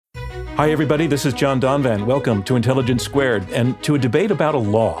Hi, everybody. This is John Donvan. Welcome to Intelligence Squared and to a debate about a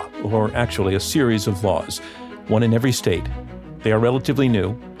law, or actually a series of laws, one in every state. They are relatively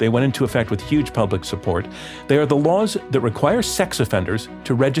new. They went into effect with huge public support. They are the laws that require sex offenders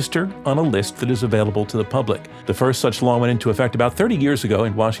to register on a list that is available to the public. The first such law went into effect about 30 years ago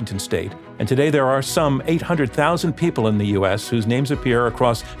in Washington state, and today there are some 800,000 people in the U.S. whose names appear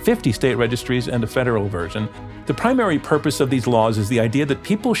across 50 state registries and a federal version. The primary purpose of these laws is the idea that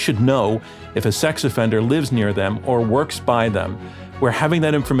people should know if a sex offender lives near them or works by them, where having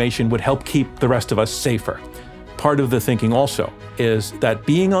that information would help keep the rest of us safer. Part of the thinking also is that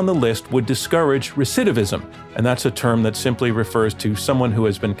being on the list would discourage recidivism, and that's a term that simply refers to someone who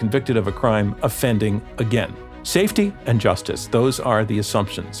has been convicted of a crime offending again. Safety and justice, those are the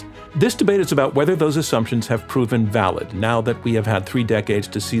assumptions. This debate is about whether those assumptions have proven valid now that we have had 3 decades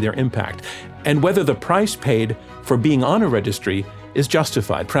to see their impact, and whether the price paid for being on a registry is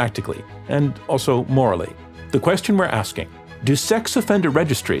justified practically and also morally. The question we're asking, do sex offender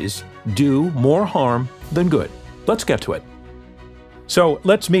registries do more harm than good? Let's get to it. So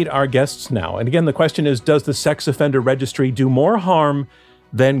let's meet our guests now. And again, the question is, does the sex offender registry do more harm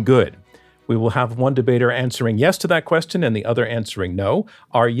than good? We will have one debater answering yes to that question and the other answering no.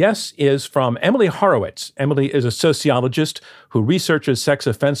 Our yes is from Emily Horowitz. Emily is a sociologist who researches sex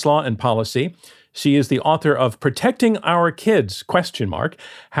offense law and policy. She is the author of Protecting Our Kids, ?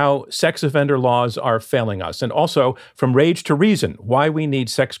 How Sex Offender Laws Are Failing Us, and also From Rage to Reason, Why We Need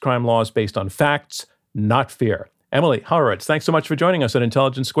Sex Crime Laws Based on Facts, Not Fear. Emily Horowitz, thanks so much for joining us at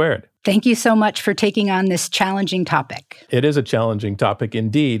Intelligence Squared. Thank you so much for taking on this challenging topic. It is a challenging topic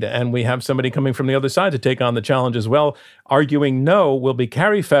indeed, and we have somebody coming from the other side to take on the challenge as well. Arguing no will be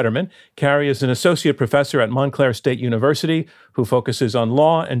Carrie Federman. Carrie is an associate professor at Montclair State University who focuses on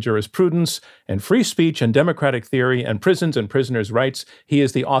law and jurisprudence and free speech and democratic theory and prisons and prisoners' rights. He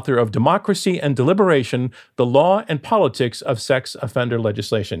is the author of Democracy and Deliberation, The Law and Politics of Sex Offender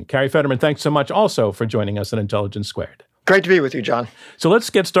Legislation. Carrie Federman, thanks so much also for joining us at Intelligence Squared. Great to be with you, John. So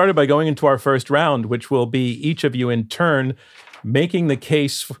let's get started by going into our first round, which will be each of you in turn making the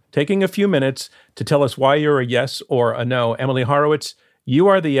case, taking a few minutes to tell us why you're a yes or a no. Emily Horowitz, you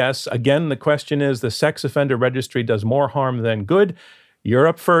are the yes. Again, the question is, the sex offender registry does more harm than good. You're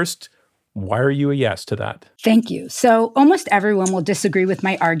up first. Why are you a yes to that? Thank you. So almost everyone will disagree with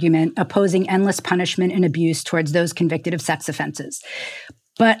my argument opposing endless punishment and abuse towards those convicted of sex offenses.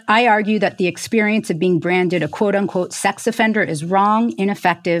 But I argue that the experience of being branded a quote-unquote sex offender is wrong,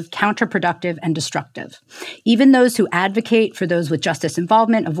 ineffective, counterproductive, and destructive. Even those who advocate for those with justice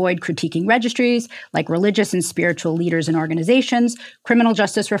involvement avoid critiquing registries, like religious and spiritual leaders and organizations, criminal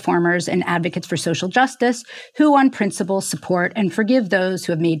justice reformers, and advocates for social justice, who on principle support and forgive those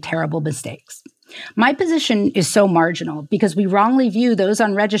who have made terrible mistakes. My position is so marginal because we wrongly view those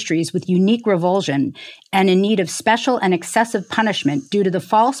on registries with unique revulsion and in need of special and excessive punishment due to the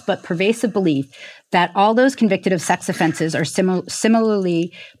false but pervasive belief that all those convicted of sex offenses are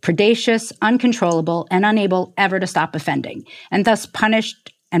similarly predacious, uncontrollable, and unable ever to stop offending, and thus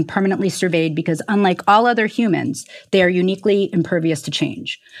punished and permanently surveyed because, unlike all other humans, they are uniquely impervious to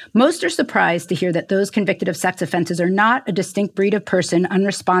change. Most are surprised to hear that those convicted of sex offenses are not a distinct breed of person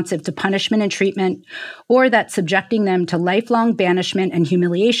unresponsive to punishment and treatment, or that subjecting them to lifelong banishment and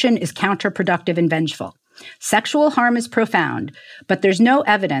humiliation is counterproductive and vengeful. Sexual harm is profound, but there's no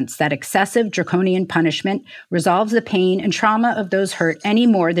evidence that excessive draconian punishment resolves the pain and trauma of those hurt any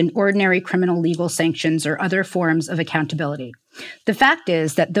more than ordinary criminal legal sanctions or other forms of accountability. The fact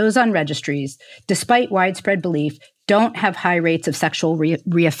is that those on registries, despite widespread belief, don't have high rates of sexual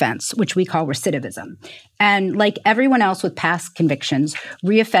reoffense, which we call recidivism. And like everyone else with past convictions,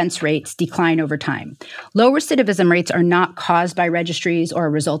 reoffense rates decline over time. Low recidivism rates are not caused by registries or a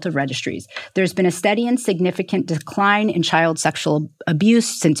result of registries. There's been a steady and significant decline in child sexual abuse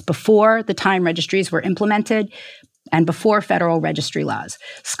since before the time registries were implemented and before federal registry laws.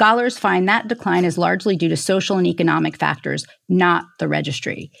 Scholars find that decline is largely due to social and economic factors, not the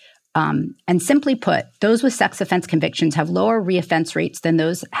registry. And simply put, those with sex offense convictions have lower reoffense rates than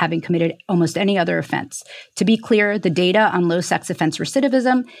those having committed almost any other offense. To be clear, the data on low sex offense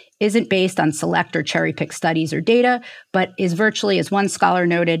recidivism isn't based on select or cherry-picked studies or data, but is virtually, as one scholar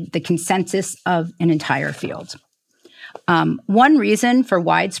noted, the consensus of an entire field. One reason for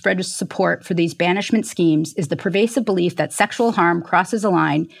widespread support for these banishment schemes is the pervasive belief that sexual harm crosses a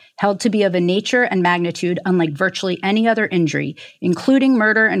line held to be of a nature and magnitude unlike virtually any other injury, including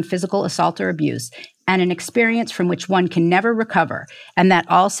murder and physical assault or abuse, and an experience from which one can never recover, and that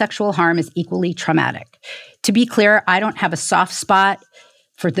all sexual harm is equally traumatic. To be clear, I don't have a soft spot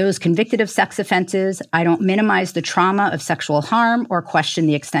For those convicted of sex offenses, I don't minimize the trauma of sexual harm or question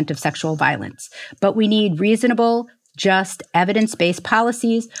the extent of sexual violence. But we need reasonable, just, evidence-based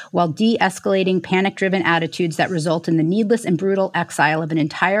policies while de-escalating panic-driven attitudes that result in the needless and brutal exile of an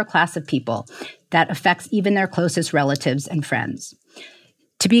entire class of people that affects even their closest relatives and friends.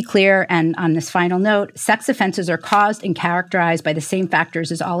 To be clear, and on this final note, sex offenses are caused and characterized by the same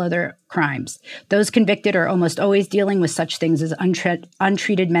factors as all other crimes. Those convicted are almost always dealing with such things as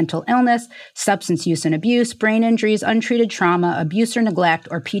untreated mental illness, substance use and abuse, brain injuries, untreated trauma, abuse or neglect,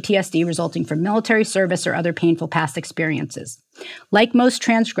 or PTSD resulting from military service or other painful past experiences. Like most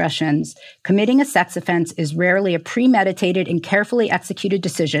transgressions, committing a sex offense is rarely a premeditated and carefully executed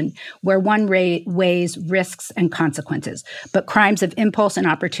decision where one weighs risks and consequences, but crimes of impulse and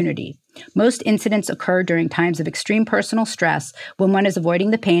opportunity. Most incidents occur during times of extreme personal stress when one is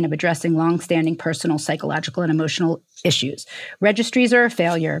avoiding the pain of addressing long-standing personal, psychological, and emotional issues. Registries are a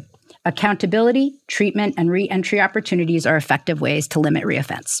failure. Accountability, treatment, and re-entry opportunities are effective ways to limit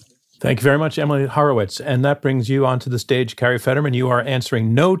reoffense. Thank you very much, Emily Horowitz. And that brings you onto the stage, Carrie Federman. You are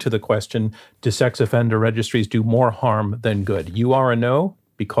answering no to the question, do sex offender registries do more harm than good? You are a no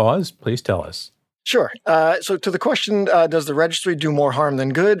because? Please tell us. Sure. So to the question, does the registry do more harm than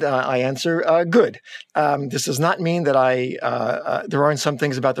good? I answer good. This does not mean that there aren't some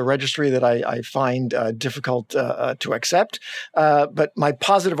things about the registry that I find difficult to accept. But my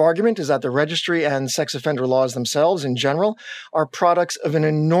positive argument is that the registry and sex offender laws themselves in general are products of an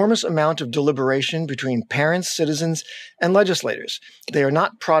enormous amount of deliberation between parents, citizens, and legislators. They are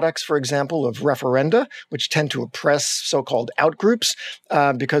not products, for example, of referenda, which tend to oppress so-called outgroups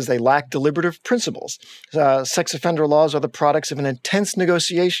because they lack deliberative principles. Sex offender laws are the products of an intense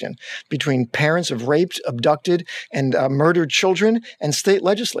negotiation between parents of raped, abducted, and murdered children and state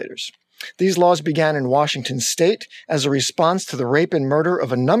legislators. These laws began in Washington state as a response to the rape and murder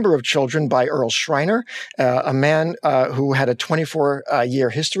of a number of children by Earl Schreiner, a man who had a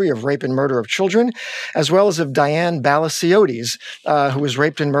 24-year history of rape and murder of children, as well as of Diane Balasiotis, who was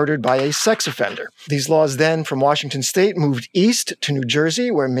raped and murdered by a sex offender. These laws then from Washington state moved east to New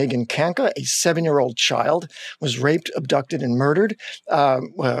Jersey, where Megan Kanka, a 7-year-old child, was raped, abducted, and murdered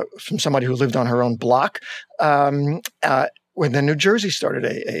from somebody who lived on her own block. When then New Jersey started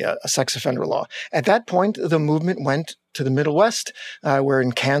a sex offender law. At that point, the movement went to the Middle West, where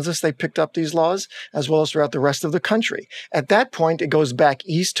in Kansas they picked up these laws, as well as throughout the rest of the country. At that point, it goes back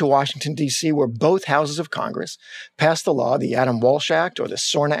east to Washington, D.C., where both houses of Congress passed the law, the Adam Walsh Act or the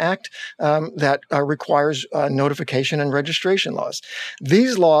SORNA Act, that requires notification and registration laws.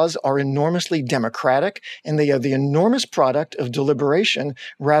 These laws are enormously democratic, and they are the enormous product of deliberation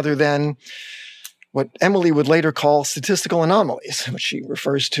rather than what Emily would later call statistical anomalies, which she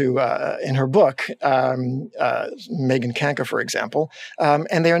refers to in her book, Megan Kanka, for example.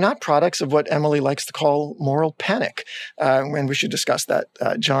 And they are not products of what Emily likes to call moral panic. And we should discuss that,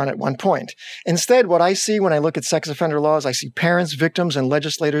 John, at one point. Instead, what I see when I look at sex offender laws, I see parents, victims, and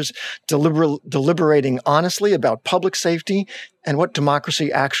legislators deliberating honestly about public safety and what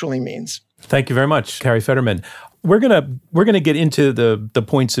democracy actually means. Thank you very much, Carrie Federman. We're gonna get into the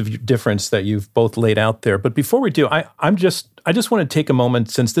points of difference that you've both laid out there. But before we do, I just want to take a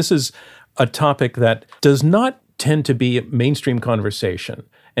moment, since this is a topic that does not tend to be a mainstream conversation.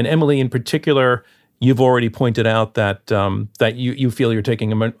 And Emily, in particular, you've already pointed out that that you feel you're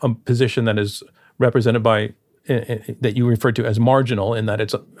taking a position that is represented by that you refer to as marginal, in that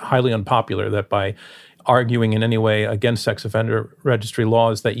it's highly unpopular. That by arguing in any way against sex offender registry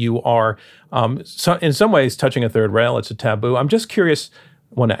laws, that you are in some ways touching a third rail. It's a taboo. I'm just curious,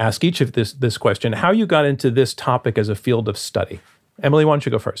 I want to ask each of this question, how you got into this topic as a field of study. Emily, why don't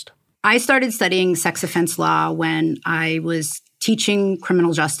you go first? I started studying sex offense law when I was teaching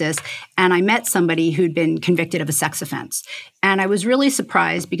criminal justice, and I met somebody who'd been convicted of a sex offense. And I was really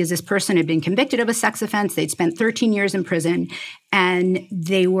surprised because this person had been convicted of a sex offense. They'd spent 13 years in prison, and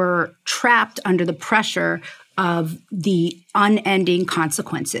they were trapped under the pressure of the unending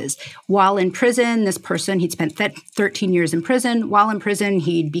consequences. While in prison, this person, he'd spent 13 years in prison. While in prison,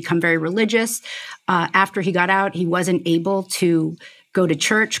 he'd become very religious. After he got out, he wasn't able to go to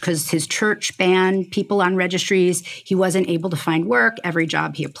church because his church banned people on registries. He wasn't able to find work. Every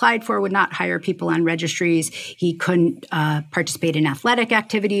job he applied for would not hire people on registries. He couldn't participate in athletic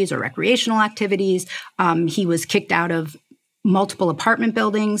activities or recreational activities. He was kicked out of multiple apartment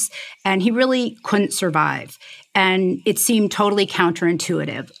buildings, and he really couldn't survive. And it seemed totally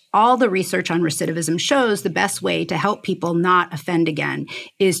counterintuitive. All the research on recidivism shows the best way to help people not offend again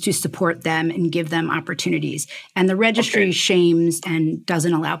is to support them and give them opportunities. And the registry shames and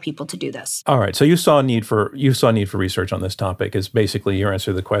doesn't allow people to do this. All right. So you saw a need for research on this topic is basically your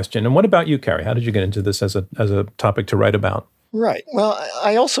answer to the question. And what about you, Carrie? How did you get into this as a topic to write about? Right. Well,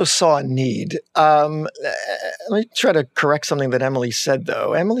 I also saw a need. Let me try to correct something that Emily said,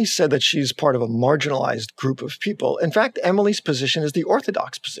 though. Emily said that she's part of a marginalized group of people. In fact, Emily's position is the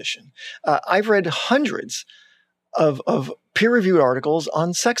orthodox position. I've read hundreds of peer-reviewed articles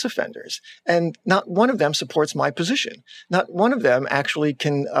on sex offenders, and not one of them supports my position. Not one of them actually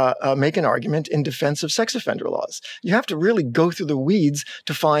can make an argument in defense of sex offender laws. You have to really go through the weeds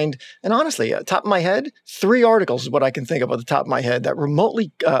to find, and honestly, top of my head, 3 articles is what I can think of at the top of my head that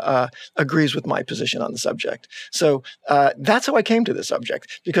remotely agrees with my position on the subject. So that's how I came to the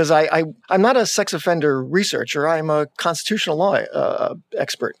subject, because I'm not a sex offender researcher. I'm a constitutional law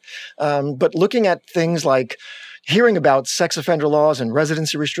expert. But looking at things like hearing about sex offender laws and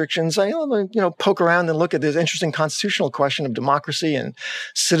residency restrictions, I poke around and look at this interesting constitutional question of democracy and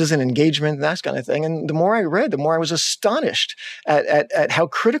citizen engagement and that kind of thing. And the more I read, the more I was astonished at how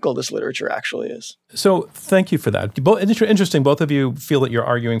critical this literature actually is. So thank you for that. Interesting. Both of you feel that you're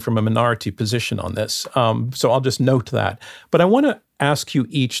arguing from a minority position on this. So I'll just note that. But I want to ask you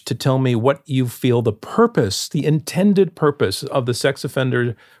each to tell me what you feel the intended purpose of the sex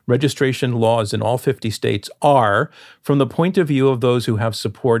offender registration laws in all 50 states are from the point of view of those who have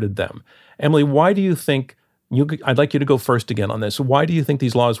supported them. Emily, why do you think, I'd like you to go first again on this. Why do you think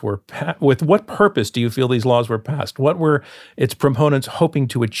these laws were passed? With what purpose do you feel these laws were passed? What were its proponents hoping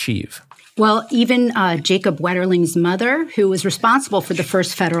to achieve? Well, even Jacob Wetterling's mother, who was responsible for the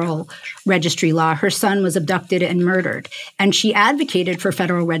first federal registry law, her son was abducted and murdered. And she advocated for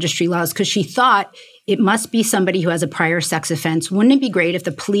federal registry laws because she thought it must be somebody who has a prior sex offense. Wouldn't it be great if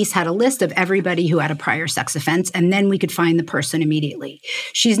the police had a list of everybody who had a prior sex offense, and then we could find the person immediately?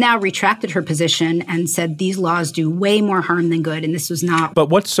 She's now retracted her position and said these laws do way more harm than good, and this was not. But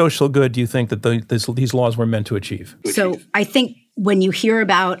what social good do you think that these laws were meant to achieve? So I think when you hear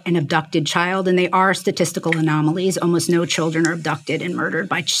about an abducted child, and they are statistical anomalies, almost no children are abducted and murdered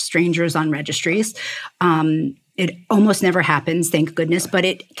by strangers on registries. It almost never happens, thank goodness, but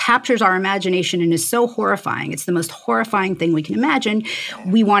it captures our imagination and is so horrifying. It's the most horrifying thing we can imagine.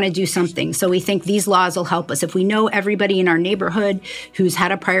 We want to do something. So we think these laws will help us. If we know everybody in our neighborhood who's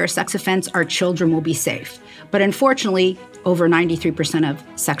had a prior sex offense, our children will be safe. But unfortunately, over 93% of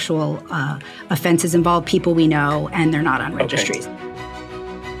sexual offenses involve people we know, and they're not on registries.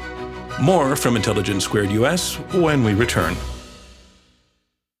 More from Intelligence Squared US when we return.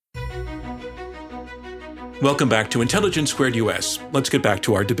 Welcome back to Intelligence Squared US. Let's get back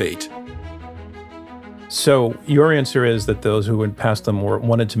to our debate. So your answer is that those who had passed them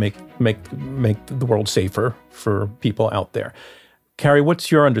wanted to make the world safer for people out there. Carrie, what's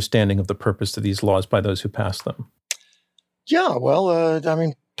your understanding of the purpose of these laws by those who passed them? Yeah, well,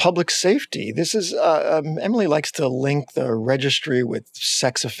 public safety. This is, Emily likes to link the registry with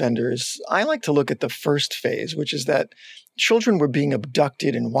sex offenders. I like to look at the first phase, which is that children were being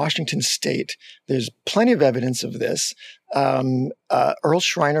abducted in Washington state. There's plenty of evidence of this. Earl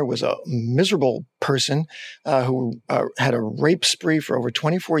Schreiner was a miserable person who had a rape spree for over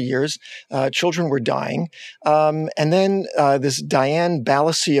 24 years. Children were dying. And then this Diane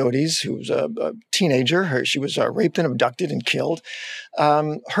Balasiotis, who was a teenager, she was raped and abducted and killed.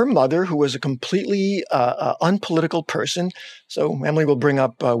 Her mother, who was a completely unpolitical person. So Emily will bring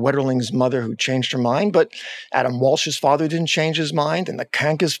up Wetterling's mother, who changed her mind, but Adam Walsh's father didn't change his mind, and the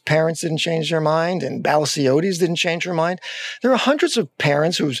Kanka's parents didn't change their mind, and Balasiotis didn't change her mind. There are hundreds of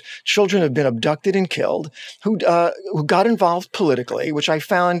parents whose children have been abducted and killed, who got involved politically, which I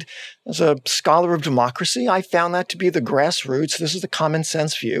found, as a scholar of democracy, I found that to be the grassroots. This is the common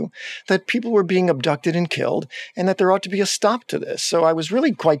sense view, that people were being abducted and killed, and that there ought to be a stop to this. So I was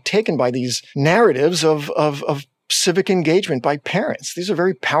really quite taken by these narratives of civic engagement by parents. These are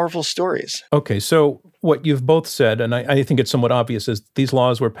very powerful stories. Okay, so what you've both said, and I think it's somewhat obvious, is these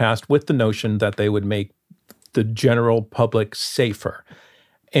laws were passed with the notion that they would make the general public safer.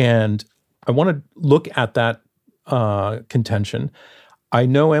 And I want to look at that contention. I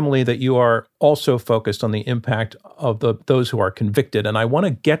know, Emily, that you are also focused on the impact of those who are convicted, and I want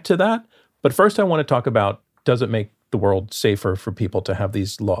to get to that. But first, I want to talk about, does it make the world safer for people to have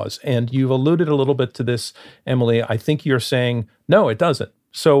these laws? And you've alluded a little bit to this, Emily. I think you're saying, no, it doesn't.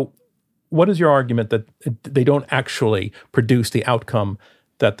 So what is your argument that they don't actually produce the outcome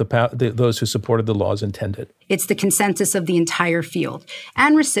that those who supported the laws intended? It's the consensus of the entire field.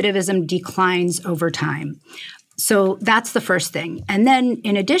 And recidivism declines over time. So that's the first thing. And then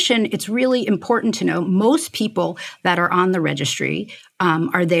in addition, it's really important to know most people that are on the registry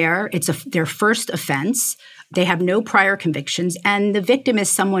are there. It's their first offense. They have no prior convictions, and the victim is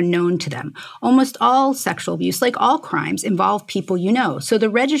someone known to them. Almost all sexual abuse, like all crimes, involve people you know. So the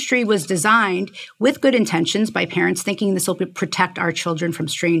registry was designed with good intentions by parents thinking this will protect our children from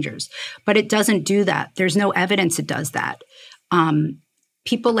strangers. But it doesn't do that. There's no evidence it does that.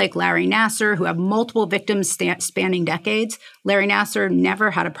 People like Larry Nassar, who have multiple victims spanning decades, Larry Nassar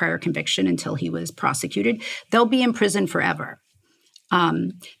never had a prior conviction until he was prosecuted. They'll be in prison forever.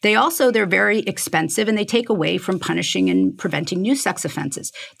 They're very expensive, and they take away from punishing and preventing new sex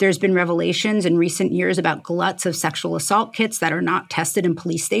offenses. There's been revelations in recent years about gluts of sexual assault kits that are not tested in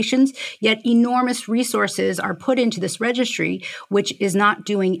police stations, yet enormous resources are put into this registry, which is not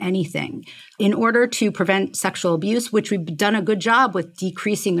doing anything. In order to prevent sexual abuse, which we've done a good job with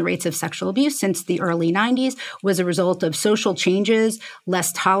decreasing the rates of sexual abuse since the early 90s, was a result of social changes,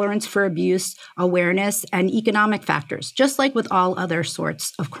 less tolerance for abuse, awareness, and economic factors, just like with all other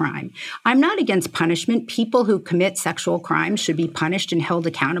sorts of crime. I'm not against punishment. People who commit sexual crimes should be punished and held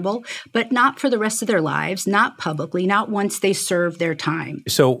accountable, but not for the rest of their lives, not publicly, not once they serve their time.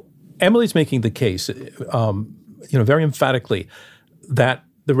 So Emily's making the case, very emphatically, that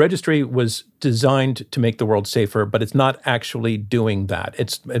the registry was designed to make the world safer, but it's not actually doing that.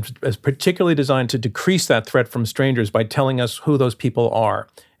 It's particularly designed to decrease that threat from strangers by telling us who those people are.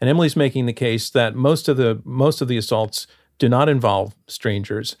 And Emily's making the case that most of the assaults do not involve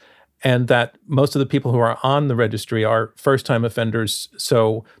strangers, and that most of the people who are on the registry are first-time offenders.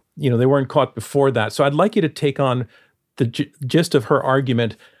 So, they weren't caught before that. So I'd like you to take on the gist of her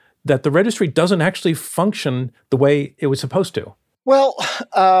argument that the registry doesn't actually function the way it was supposed to. Well,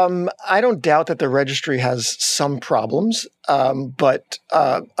 I don't doubt that the registry has some problems, but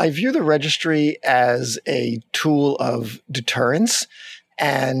I view the registry as a tool of deterrence,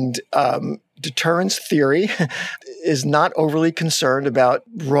 and deterrence theory is not overly concerned about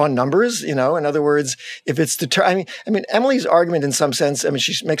raw numbers. In other words, if it's I mean, Emily's argument in some sense,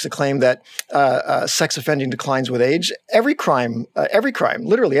 she makes a claim that sex offending declines with age.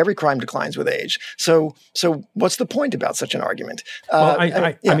 Literally every crime declines with age. So what's the point about such an argument?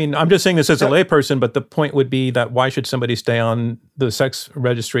 I'm just saying this as a layperson, but the point would be that why should somebody stay on the sex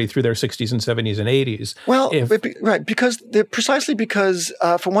registry through their 60s and 70s and 80s? Well, precisely because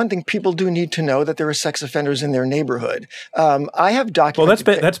for one thing, people do need to know that there are sex offenders in their neighborhood. I have documented.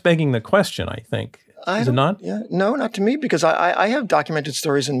 Well, that's begging the question, I think. Is it not? Yeah, no, not to me, because I have documented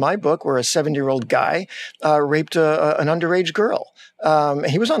stories in my book where a 70-year-old guy raped an underage girl.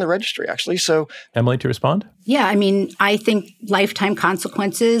 He was on the registry, actually. So, Emily, to respond? Yeah, I think lifetime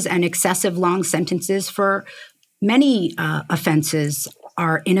consequences and excessive long sentences for many offenses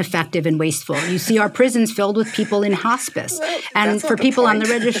are ineffective and wasteful. You see our prisons filled with people in hospice. And for people on the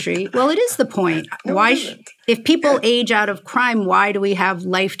registry, well, it is the point. If people age out of crime, why do we have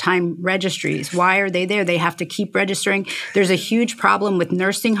lifetime registries? Why are they there? They have to keep registering. There's a huge problem with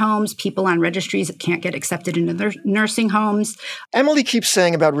nursing homes. People on registries that can't get accepted into nursing homes. Emily keeps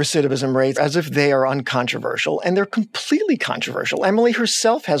saying about recidivism rates as if they are uncontroversial, and they're completely controversial. Emily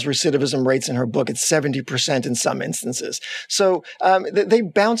herself has recidivism rates in her book at 70% in some instances. So they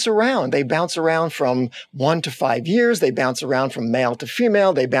bounce around. They bounce around from 1 to 5 years. They bounce around from male to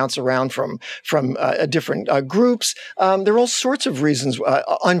female. They bounce around from different groups. There are all sorts of reasons.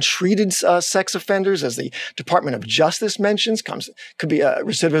 Untreated sex offenders, as the Department of Justice mentions, could be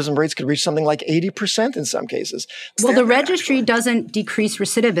recidivism rates could reach something like 80% in some cases. Well, the registry doesn't decrease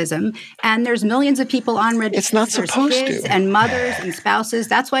recidivism, and there's millions of people on registry. It's not supposed kids to. And mothers and spouses.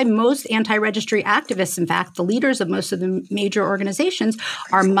 That's why most anti-registry activists, in fact, the leaders of most of the major organizations,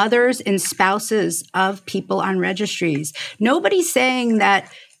 are mothers and spouses of people on registries. Nobody's saying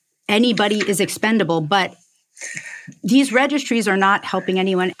that anybody is expendable, but these registries are not helping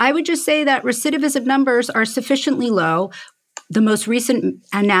anyone. I would just say that recidivism numbers are sufficiently low. The most recent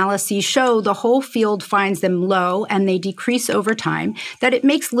analyses show the whole field finds them low and they decrease over time, that it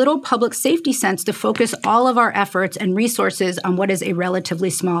makes little public safety sense to focus all of our efforts and resources on what is a relatively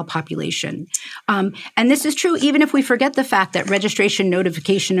small population. And this is true even if we forget the fact that registration,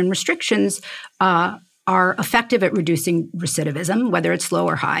 notification, and restrictions are effective at reducing recidivism, whether it's low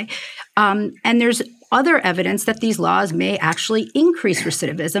or high. And there's other evidence that these laws may actually increase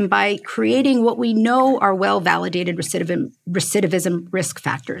recidivism by creating what we know are well-validated recidivism risk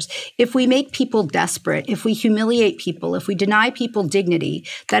factors. If we make people desperate, if we humiliate people, if we deny people dignity,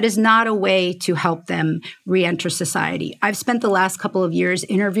 that is not a way to help them re-enter society. I've spent the last couple of years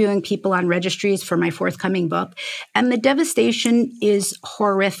interviewing people on registries for my forthcoming book, and the devastation is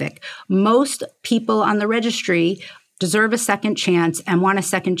horrific. Most people on the registry deserve a second chance and want a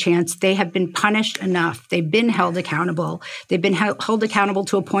second chance. They have been punished enough. They've been held accountable. They've been held accountable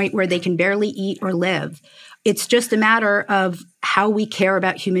to a point where they can barely eat or live. It's just a matter of how we care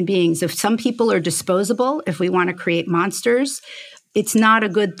about human beings. If some people are disposable, if we want to create monsters, it's not a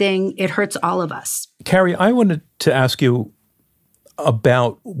good thing. It hurts all of us. Carrie, I wanted to ask you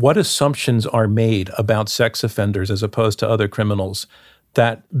about what assumptions are made about sex offenders as opposed to other criminals,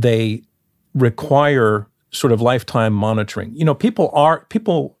 that they require sort of lifetime monitoring. You know,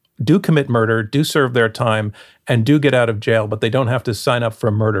 people do commit murder, do serve their time, and do get out of jail, but they don't have to sign up for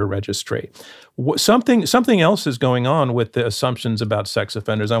a murder registry. Something else is going on with the assumptions about sex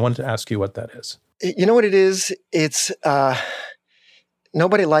offenders. I wanted to ask you what that is. You know what it is? It's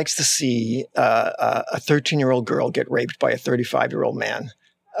nobody likes to see a 13-year-old girl get raped by a 35-year-old man.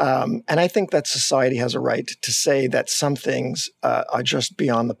 And I think that society has a right to say that some things are just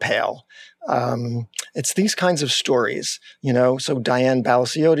beyond the pale. It's these kinds of stories, you know. So Diane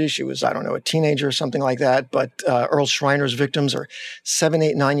Balasiotis, she was, I don't know, a teenager or something like that. But Earl Schreiner's victims are 7,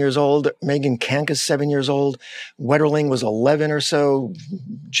 8, 9 years old. Megan Kanka's 7 years old. Wetterling was 11 or so.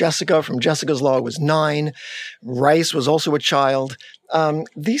 Jessica from Jessica's Law was 9. Rice was also a child.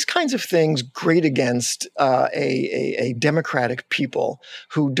 These kinds of things grate against a democratic people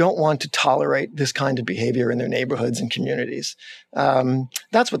who don't want to tolerate this kind of behavior in their neighborhoods and communities.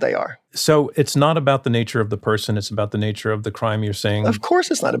 That's what they are. So it's not about the nature of the person, it's about the nature of the crime, you're saying? Of course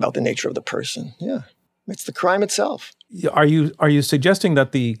it's not about the nature of the person. Yeah. It's the crime itself. Are you suggesting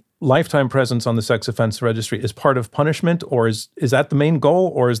that the lifetime presence on the sex offense registry is part of punishment, or is that the main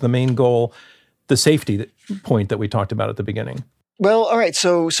goal, or is the main goal the safety point that we talked about at the beginning? Well, all right.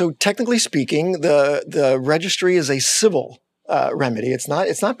 So technically speaking, the registry is a civil remedy. It's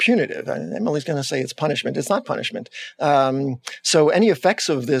not punitive. Emily's going to say it's punishment. It's not punishment. So any effects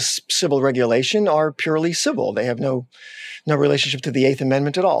of this civil regulation are purely civil. They have no relationship to the Eighth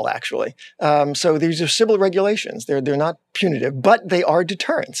Amendment at all, actually. So these are civil regulations. They're not punitive, but they are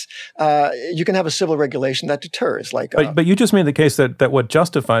deterrents. You can have a civil regulation that deters. But you just made the case that what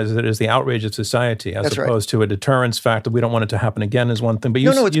justifies it is the outrage of society, as opposed to a deterrence fact that we don't want it to happen again is one thing. But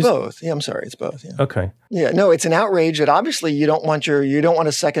it's both. Yeah, I'm sorry, it's both. Yeah. Okay. Yeah, no, it's an outrage that obviously you don't want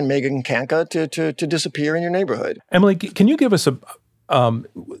a second Megan Kanka to disappear in your neighborhood. Emily, can you give us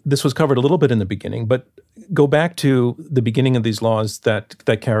this was covered a little bit in the beginning, but go back to the beginning of these laws that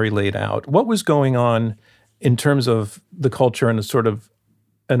Carrie laid out. What was going on in terms of the culture and a sort of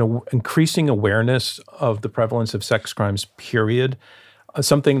an increasing awareness of the prevalence of sex crimes, period?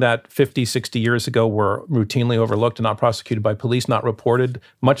 Something that 50, 60 years ago were routinely overlooked and not prosecuted by police, not reported,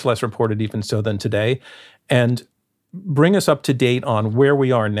 much less reported even so than today. And bring us up to date on where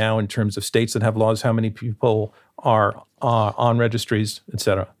we are now in terms of states that have laws, how many people are on registries, et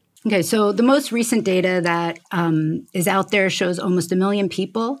cetera. Okay, so the most recent data that is out there shows almost 1 million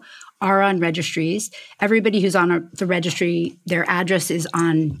people are on registries. Everybody who's on the registry, their address is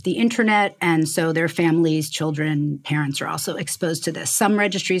on the internet, and so their families, children, parents are also exposed to this. Some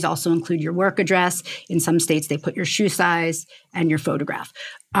registries also include your work address. In some states, they put your shoe size and your photograph.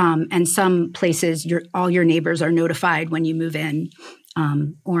 And some places, all your neighbors are notified when you move in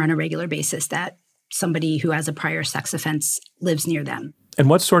or on a regular basis that somebody who has a prior sex offense lives near them. And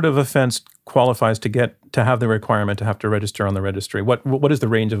what sort of offense qualifies to have the requirement to have to register on the registry? What is the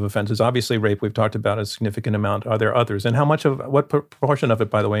range of offenses? Obviously, rape we've talked about a significant amount. Are there others? And what proportion of it,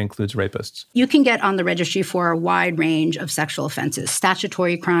 by the way, includes rapists? You can get on the registry for a wide range of sexual offenses: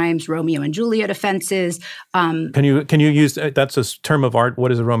 statutory crimes, Romeo and Juliet offenses. Can you use that's a term of art?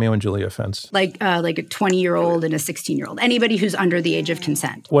 What is a Romeo and Juliet offense? Like a 20-year-old and a 16-year-old. Anybody who's under the age of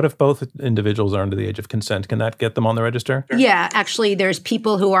consent. What if both individuals are under the age of consent? Can that get them on the register? Yeah, actually, there's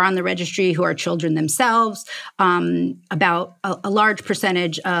people who are on the registry who are children themselves. About a large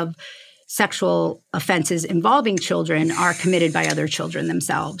percentage of sexual offenses involving children are committed by other children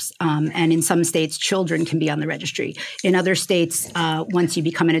themselves. And in some states, children can be on the registry. In other states, once you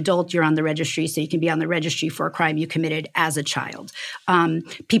become an adult, you're on the registry, so you can be on the registry for a crime you committed as a child.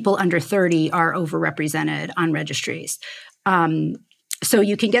 People under 30 are overrepresented on registries. So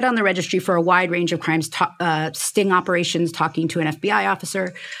you can get on the registry for a wide range of crimes, sting operations, talking to an FBI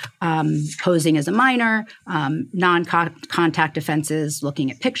officer, posing as a minor, non-contact offenses,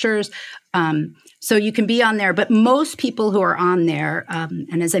 looking at pictures. So you can be on there, but most people who are on there,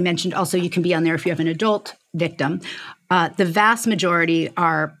 and as I mentioned, also you can be on there if you have an adult victim. The vast majority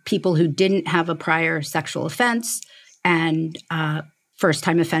are people who didn't have a prior sexual offense and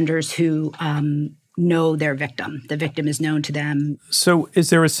first-time offenders who know their victim. The victim is known to them. So is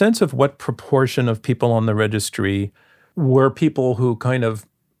there a sense of what proportion of people on the registry were people who kind of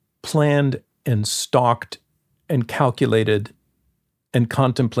planned and stalked and calculated and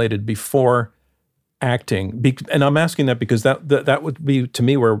contemplated before acting? And I'm asking that because that would be, to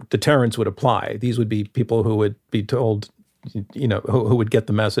me, where deterrence would apply. These would be people who would be told, who would get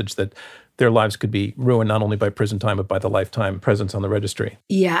the message that their lives could be ruined not only by prison time, but by the lifetime presence on the registry.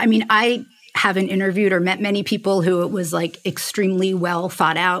 Yeah, I mean, I haven't interviewed or met many people who it was like extremely well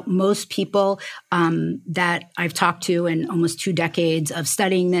thought out. Most people that I've talked to in almost 2 decades of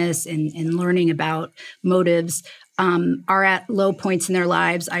studying this and learning about motives are at low points in their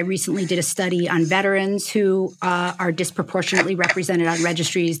lives. I recently did a study on veterans who are disproportionately represented on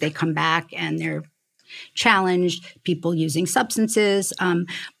registries. They come back and they're challenged, people using substances.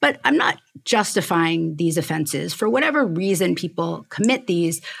 But I'm not justifying these offenses. For whatever reason people commit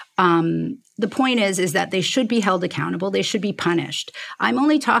these, the point is that they should be held accountable. They should be punished. I'm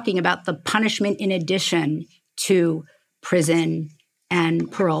only talking about the punishment in addition to prison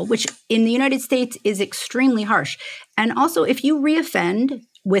and parole, which in the United States is extremely harsh. And also, if you reoffend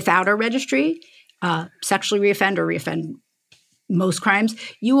without a registry, sexually reoffend or reoffend most crimes,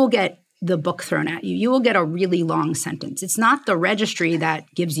 you will get the book thrown at you. You will get a really long sentence. It's not the registry that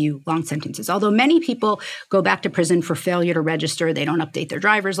gives you long sentences. Although many people go back to prison for failure to register, they don't update their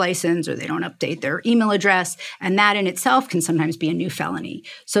driver's license or they don't update their email address. And that in itself can sometimes be a new felony.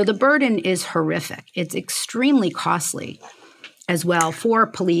 So the burden is horrific. It's extremely costly as well for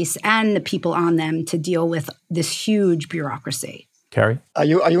police and the people on them to deal with this huge bureaucracy. Carrie? Are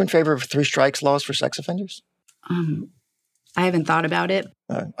you in favor of 3 strikes laws for sex offenders? I haven't thought about it.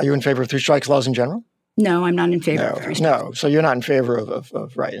 Are you in favor of 3 strikes laws in general? No, I'm not in favor of 3 strikes. No, so you're not in favor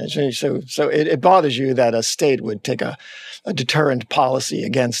of right. So it bothers you that a state would take a deterrent policy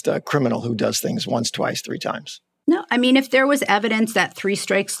against a criminal who does things once, twice, 3 times. No, I mean, if there was evidence that 3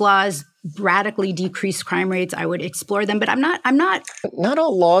 strikes laws radically decrease crime rates, I would explore them. But I'm not. Not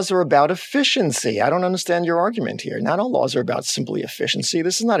all laws are about efficiency. I don't understand your argument here. Not all laws are about simply efficiency.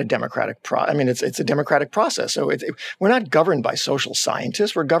 This is not a democratic it's a democratic process. So we're not governed by social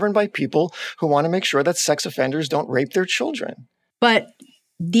scientists. We're governed by people who want to make sure that sex offenders don't rape their children. But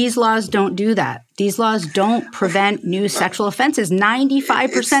these laws don't do that. These laws don't prevent new sexual offenses.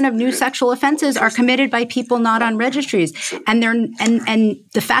 95% of new sexual offenses are committed by people not on registries. And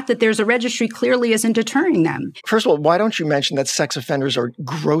the fact that there's a registry clearly isn't deterring them. First of all, why don't you mention that sex offenders are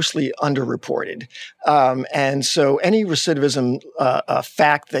grossly underreported? And so any recidivism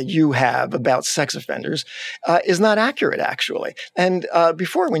fact that you have about sex offenders is not accurate, actually. And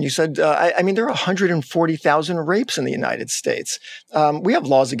before, when you said, there are 140,000 rapes in the United States. We have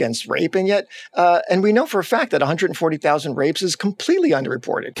laws against rape, and yet and we know for a fact that 140,000 rapes is completely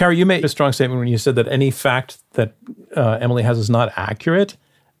underreported. Carrie, you made a strong statement when you said that any fact that Emily has is not accurate.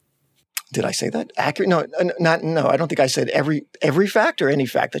 Did I say that? Accurate? No, I don't think I said every fact or any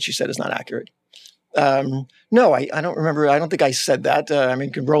fact that she said is not accurate. No, I don't remember. I don't think I said that.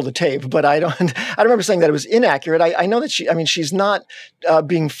 You can roll the tape, but I don't remember saying that it was inaccurate. I know that she's not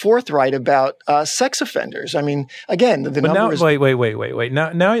being forthright about sex offenders. Again, the number is. Wait.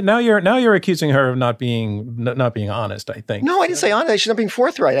 Now you're accusing her of not being honest, I think. No, I didn't say honest. She's not being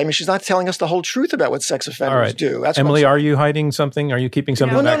forthright. She's not telling us the whole truth about what sex offenders do. That's Emily, are you hiding something? Are you keeping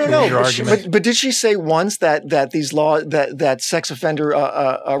something back from your argument? But did she say once that these laws that sex offender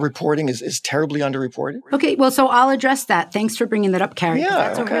reporting is terribly underreported? Okay. Well, so I'll address that. Thanks for bringing that up, Carrie.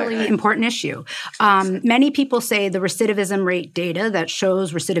 That's a really important issue. Many people say the recidivism rate data that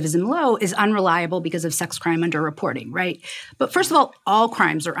shows recidivism low is unreliable because of sex crime underreporting, right? But first of all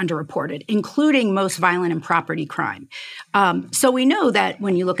crimes are underreported, including most violent and property crime. So we know that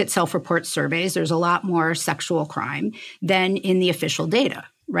when you look at self-report surveys, there's a lot more sexual crime than in the official data.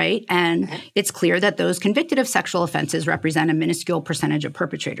 Right? And it's clear that those convicted of sexual offenses represent a minuscule percentage of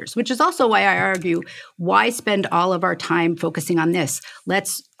perpetrators, which is also why I argue, why spend all of our time focusing on this?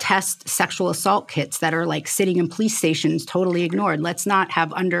 Let's test sexual assault kits that are like sitting in police stations totally ignored. Let's not have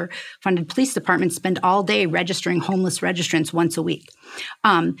underfunded police departments spend all day registering homeless registrants once a week.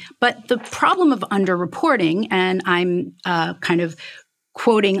 But the problem of underreporting, and I'm kind of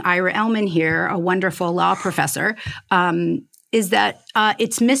quoting Ira Ellman here, a wonderful law professor, is that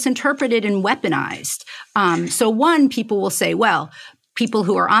it's misinterpreted and weaponized. So one, people will say, well, people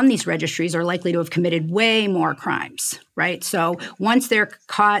who are on these registries are likely to have committed way more crimes, right? So once they're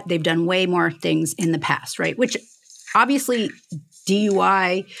caught, they've done way more things in the past, right? Which obviously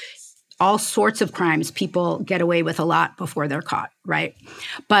DUI, all sorts of crimes, people get away with a lot before they're caught, right?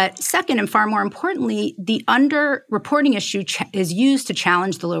 But second, and far more importantly, the underreporting issue is used to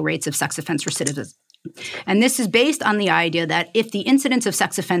challenge the low rates of sex offense recidivism. And this is based on the idea that if the incidence of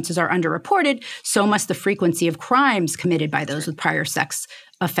sex offenses are underreported, so must the frequency of crimes committed by those with prior sex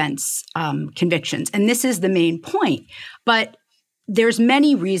offense convictions. And this is the main point. But there's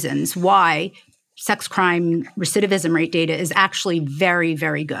many reasons why sex crime recidivism rate data is actually very,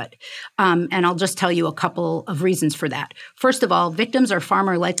 very good. And I'll just tell you a couple of reasons for that. First of all, victims are far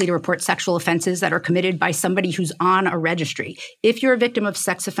more likely to report sexual offenses that are committed by somebody who's on a registry. If you're a victim of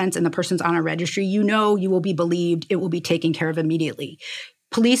sex offense and the person's on a registry, you know you will be believed, it will be taken care of immediately.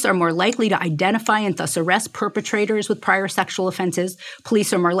 Police are more likely to identify and thus arrest perpetrators with prior sexual offenses.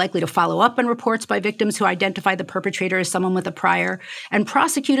 Police are more likely to follow up on reports by victims who identify the perpetrator as someone with a prior. And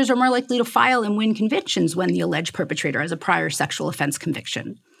prosecutors are more likely to file and win convictions when the alleged perpetrator has a prior sexual offense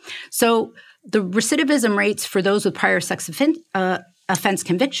conviction. So the recidivism rates for those with prior sex offense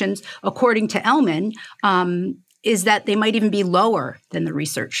convictions, according to Ellman, is that they might even be lower than the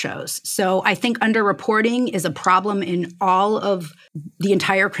research shows. So I think underreporting is a problem in all of the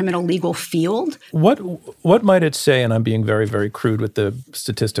entire criminal legal field. What might it say, and I'm being very, very crude with the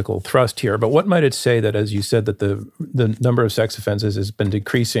statistical thrust here, but what might it say that, as you said, that the number of sex offenses has been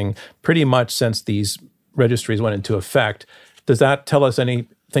decreasing pretty much since these registries went into effect? Does that tell us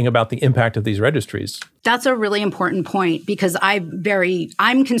anything about the impact of these registries? That's a really important point because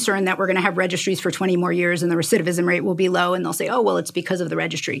I'm concerned that we're going to have registries for 20 more years and the recidivism rate will be low and they'll say, oh, well, it's because of the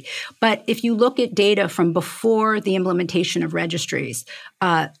registry. But if you look at data from before the implementation of registries,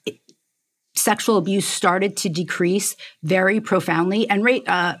 sexual abuse started to decrease very profoundly and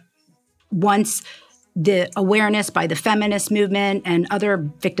once the awareness by the feminist movement and other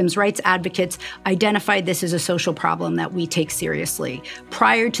victims' rights advocates identified this as a social problem that we take seriously.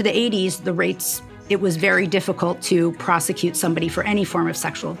 Prior to the 80s, it was very difficult to prosecute somebody for any form of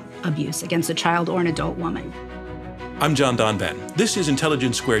sexual abuse against a child or an adult woman. I'm John Donvan. This is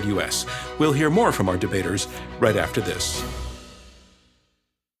Intelligence Squared US. We'll hear more from our debaters right after this.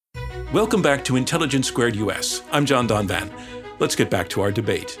 Welcome back to Intelligence Squared US. I'm John Donvan. Let's get back to our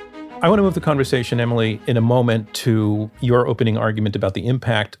debate. I want to move the conversation, Emily, in a moment to your opening argument about the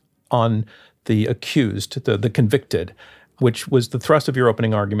impact on the accused, the convicted, which was the thrust of your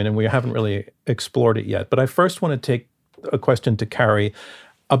opening argument, and we haven't really explored it yet. But I first want to take a question to Carrie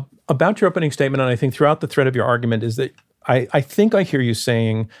about your opening statement, and I think throughout the thread of your argument is that I think I hear you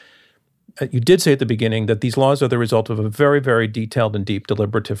saying, you did say at the beginning that these laws are the result of a very, very detailed and deep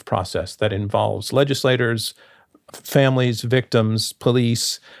deliberative process that involves legislators, families, victims,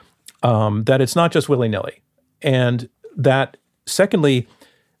 police, that it's not just willy-nilly. And that, secondly,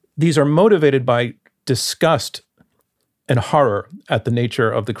 these are motivated by disgust and horror at the nature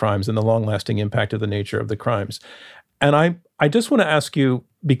of the crimes and the long-lasting impact of the nature of the crimes. And I just want to ask you,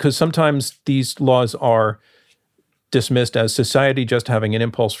 because sometimes these laws are dismissed as society just having an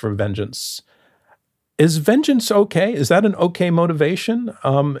impulse for vengeance. Is vengeance okay? Is that an okay motivation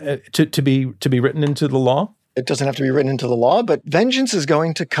to be written into the law? It doesn't have to be written into the law, but vengeance is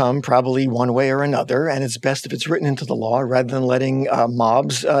going to come probably one way or another, and it's best if it's written into the law rather than letting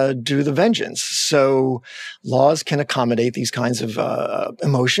mobs do the vengeance. So laws can accommodate these kinds of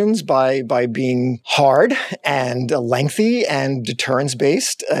emotions by being hard and lengthy and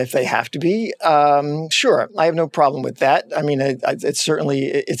deterrence-based if they have to be. Sure, I have no problem with that. I mean,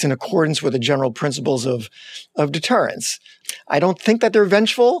 it's in accordance with the general principles of deterrence. I don't think that they're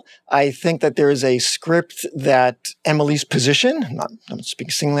vengeful. I think that there is a script that Emily's position, I'm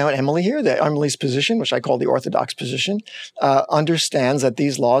speaking singly out Emily here, that Emily's position, which I call the orthodox position, understands that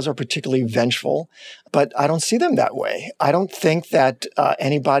these laws are particularly vengeful, but I don't see them that way. I don't think that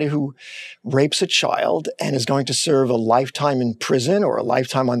anybody who rapes a child and is going to serve a lifetime in prison or a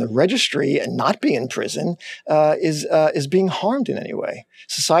lifetime on the registry and not be in prison is being harmed in any way.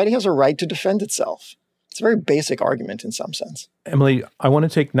 Society has a right to defend itself. It's a very basic argument in some sense. Emily, I want to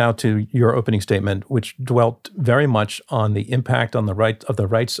take now to your opening statement, which dwelt very much on the impact on the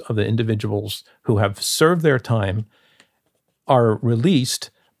rights of the individuals who have served their time, are released,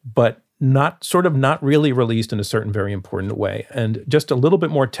 but not really released in a certain very important way. And just a little bit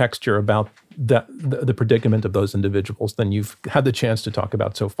more texture about the predicament of those individuals than you've had the chance to talk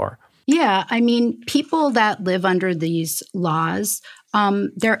about so far. Yeah, I mean, people that live under these laws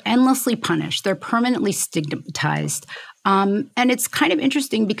they're endlessly punished. They're permanently stigmatized. And it's kind of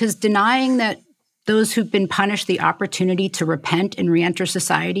interesting because denying that those who've been punished the opportunity to repent and reenter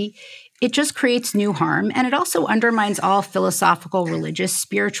society, it just creates new harm. And it also undermines all philosophical, religious,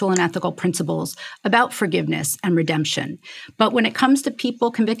 spiritual, and ethical principles about forgiveness and redemption. But when it comes to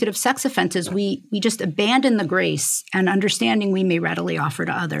people convicted of sex offenses, we just abandon the grace and understanding we may readily offer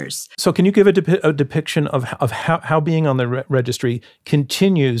to others. So can you give a depiction of how being on the registry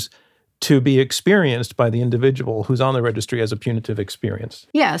continues to be experienced by the individual who's on the registry as a punitive experience?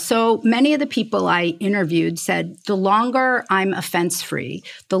 Yeah, so many of the people I interviewed said the longer I'm offense-free,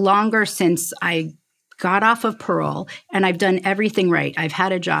 the longer since I got off of parole and I've done everything right, I've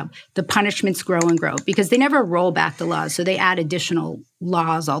had a job, the punishments grow and grow because they never roll back the laws. So they add additional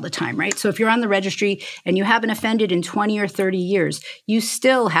laws all the time, right? So if you're on the registry and you haven't offended in 20 or 30 years, you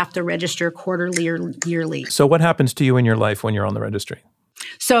still have to register quarterly or yearly. So what happens to you in your life when you're on the registry?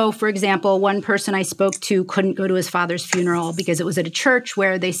 So, for example, one person I spoke to couldn't go to his father's funeral because it was at a church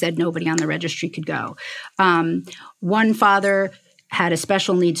where they said nobody on the registry could go. One father had a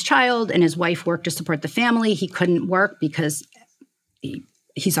special needs child and his wife worked to support the family. He couldn't work because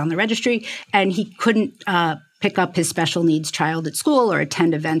he's on the registry, and he couldn't pick up his special needs child at school or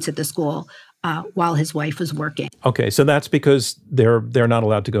attend events at the school while his wife was working. Okay, so that's because they're not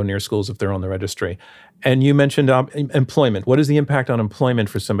allowed to go near schools if they're on the registry. And you mentioned employment. What is the impact on employment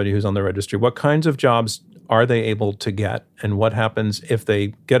for somebody who's on the registry? What kinds of jobs are they able to get? And what happens if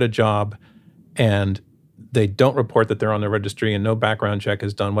they get a job and they don't report that they're on the registry and no background check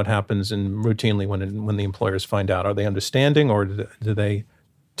is done? What happens routinely when the employers find out? Are they understanding, or do they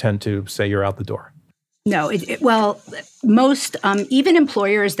tend to say you're out the door? No, most, even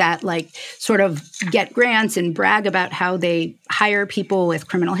employers that sort of get grants and brag about how they hire people with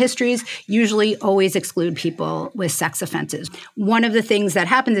criminal histories usually always exclude people with sex offenses. One of the things that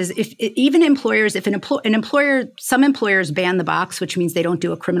happens is some employers ban the box, which means they don't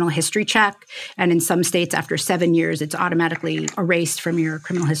do a criminal history check. And in some states, after 7 years, it's automatically erased from your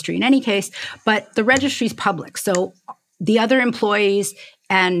criminal history in any case. But the registry is public. So the other employees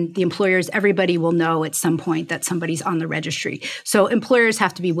and the employers, everybody will know at some point that somebody's on the registry. So employers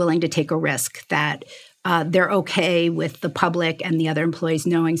have to be willing to take a risk that they're okay with the public and the other employees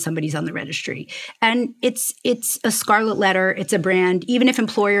knowing somebody's on the registry. And it's a scarlet letter. It's a brand. Even if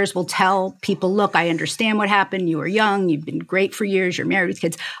employers will tell people, look, I understand what happened. You were young. You've been great for years. You're married with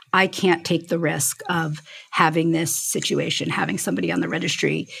kids. I can't take the risk of having this situation, having somebody on the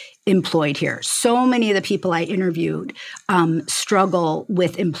registry employed here. So many of the people I interviewed struggle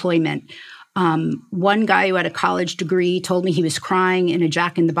with employment. One guy who had a college degree told me he was crying in a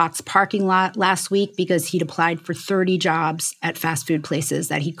Jack in the Box parking lot last week because he'd applied for 30 jobs at fast food places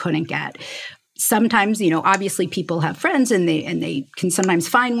that he couldn't get. Sometimes, obviously people have friends and they can sometimes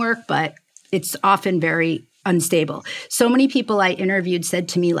find work, but it's often very unstable. So many people I interviewed said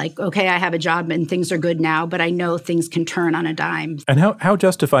to me okay, I have a job and things are good now, but I know things can turn on a dime. And how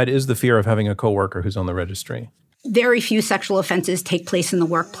justified is the fear of having a coworker who's on the registry? Very few sexual offenses take place in the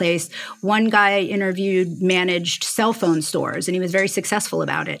workplace. One guy I interviewed managed cell phone stores, and he was very successful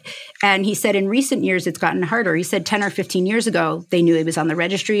about it. And he said in recent years, it's gotten harder. He said 10 or 15 years ago, they knew he was on the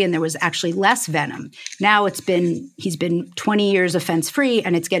registry and there was actually less venom. Now he's been 20 years offense-free,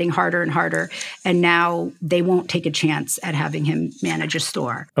 and it's getting harder and harder. And now they won't take a chance at having him manage a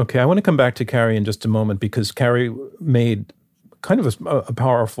store. Okay, I want to come back to Carrie in just a moment, because Carrie made kind of a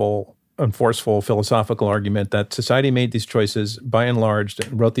powerful and forceful philosophical argument that society made these choices by and large,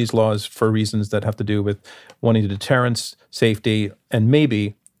 wrote these laws for reasons that have to do with wanting deterrence, safety, and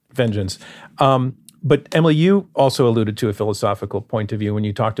maybe vengeance. But Emily, you also alluded to a philosophical point of view when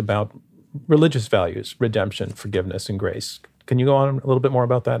you talked about religious values, redemption, forgiveness, and grace. Can you go on a little bit more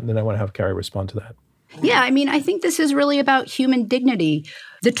about that? And then I want to have Carrie respond to that. Yeah, I think this is really about human dignity.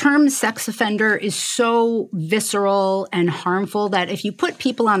 The term sex offender is so visceral and harmful that if you put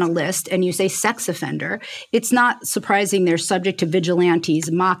people on a list and you say sex offender, it's not surprising they're subject to vigilantes,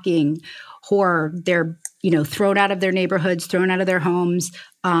 mocking, horror. They're, thrown out of their neighborhoods, thrown out of their homes,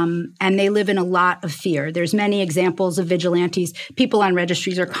 and they live in a lot of fear. There's many examples of vigilantes. People on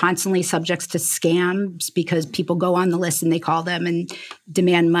registries are constantly subjects to scams because people go on the list and they call them and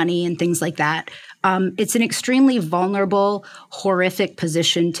demand money and things like that. It's an extremely vulnerable, horrific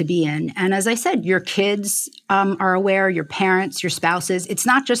position to be in. And as I said, your kids are aware, your parents, your spouses. It's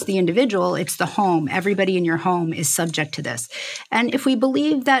not just the individual, it's the home. Everybody in your home is subject to this. And if we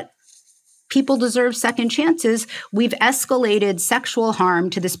believe that people deserve second chances, we've escalated sexual harm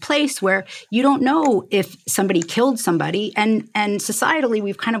to this place where you don't know if somebody killed somebody. And societally,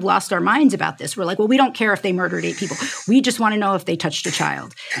 we've kind of lost our minds about this. We're like, well, we don't care if they murdered 8 people. We just want to know if they touched a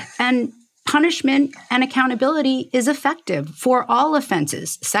child. And punishment and accountability is effective for all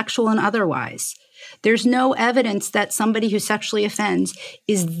offenses, sexual and otherwise. There's no evidence that somebody who sexually offends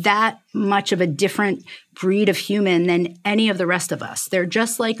is that much of a different breed of human than any of the rest of us. They're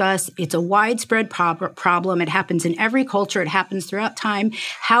just like us. It's a widespread problem. It happens in every culture. It happens throughout time.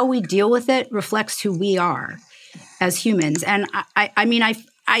 How we deal with it reflects who we are as humans. And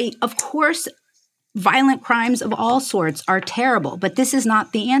I of course, violent crimes of all sorts are terrible, but this is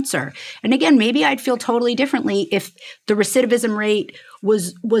not the answer. And again, maybe I'd feel totally differently if the recidivism rate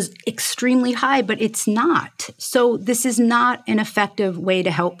was extremely high, but it's not. So this is not an effective way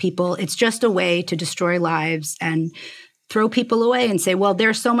to help people. It's just a way to destroy lives and throw people away and say, well,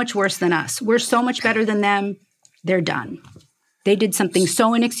 they're so much worse than us. We're so much better than them. They're done. They did something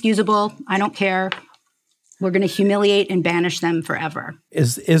so inexcusable. I don't care. We're going to humiliate and banish them forever.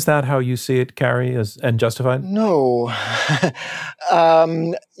 Is that how you see it, Carrie, and justified? No.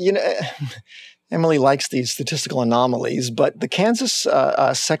 Emily likes these statistical anomalies, but the Kansas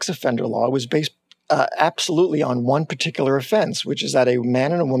sex offender law was based absolutely on one particular offense, which is that a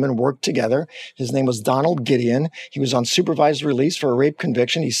man and a woman worked together. His name was Donald Gideon. He was on supervised release for a rape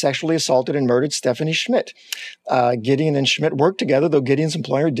conviction. He sexually assaulted and murdered Stephanie Schmidt. Gideon and Schmidt worked together, though Gideon's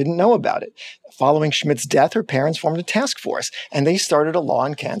employer didn't know about it. Following Schmidt's death, her parents formed a task force, and they started a law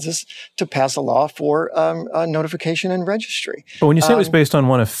in Kansas to pass a law for notification and registry. But when you say it was based on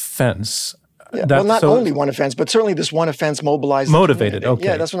one offense, yeah, well, not only one offense, but certainly this one offense motivated. Okay,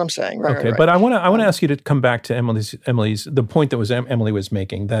 yeah, that's what I'm saying. Right. Okay, right. But I want to ask you to come back to Emily's the point that Emily was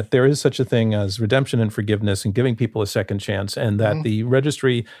making, that there is such a thing as redemption and forgiveness and giving people a second chance, and that the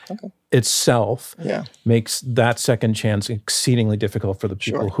registry itself makes that second chance exceedingly difficult for the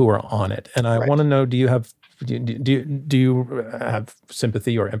people who are on it. And I want to know: do you have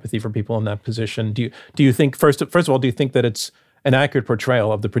sympathy or empathy for people in that position? Do you think first of all, do you think that it's an accurate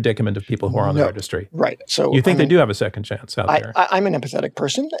portrayal of the predicament of people who are on the registry? Right. So you think they do have a second chance out there? I'm an empathetic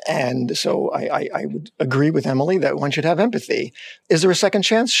person, and so I would agree with Emily that one should have empathy. Is there a second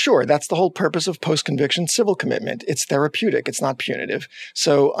chance? Sure. That's the whole purpose of post-conviction civil commitment. It's therapeutic. It's not punitive.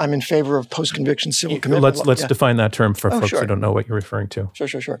 So I'm in favor of post-conviction civil commitment. Let's define that term for folks who don't know what you're referring to.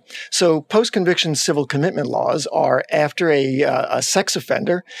 Sure. So post-conviction civil commitment laws are after a sex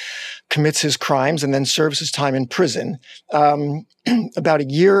offender commits his crimes and then serves his time in prison. About a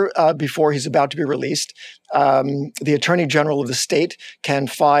year before he's about to be released, the Attorney General of the state can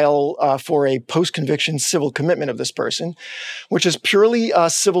file for a post-conviction civil commitment of this person, which is purely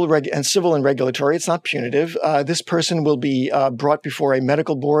civil and regulatory. It's not punitive. This person will be brought before a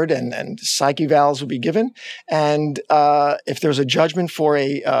medical board, and psych evals will be given. And if there's a judgment for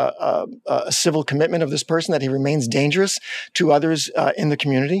a civil commitment of this person that he remains dangerous to others in the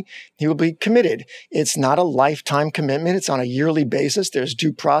community, he will be committed. It's not a lifetime commitment. It's on a yearly basis. There's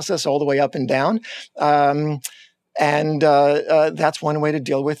due process all the way up and down. And that's one way to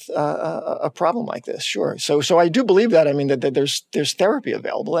deal with a problem like this. Sure. So I do believe that. I mean, that there's therapy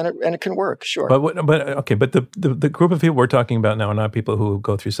available, and it can work. Sure. But the group of people we're talking about now are not people who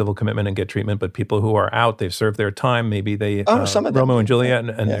go through civil commitment and get treatment, but people who are out. They've served their time. Maybe they some of them. Romeo and Juliet,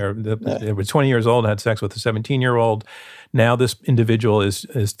 they were 20 years old, had sex with a 17-year-old. Now this individual is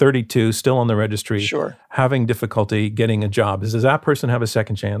 32, still on the registry, having difficulty getting a job. Does that person have a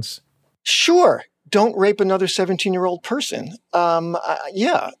second chance? Sure. Don't rape another 17-year-old person.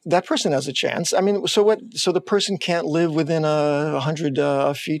 That person has a chance. I mean, so what? So the person can't live within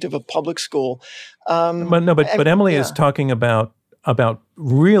 100 feet of a public school. But Emily is talking about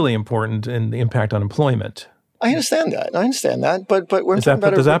really important in the impact on employment. I understand that. But we're talking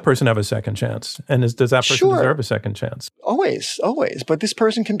about does that person have a second chance? And does that person deserve a second chance? Always. But this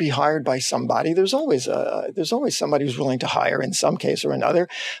person can be hired by somebody. There's always somebody who's willing to hire in some case or another.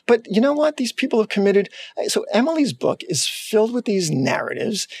 But you know what? These people have committed. So Emily's book is filled with these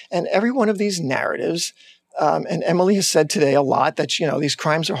narratives, and every one of these narratives. And Emily has said today a lot that, these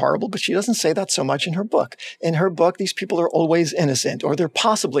crimes are horrible, but she doesn't say that so much in her book. In her book, these people are always innocent, or they're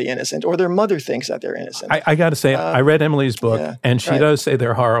possibly innocent, or their mother thinks that they're innocent. I got to say, I read Emily's book, and she does say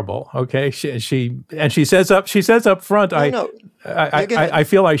they're horrible. Okay, she says up front. I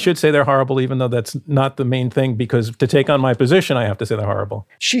feel I should say they're horrible, even though that's not the main thing, because to take on my position, I have to say they're horrible.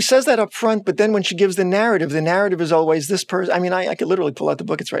 She says that up front, but then when she gives the narrative is always this person. I mean, I could literally pull out the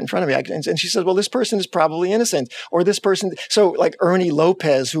book. It's right in front of me. And she says, well, this person is probably innocent, or this person. So like Ernie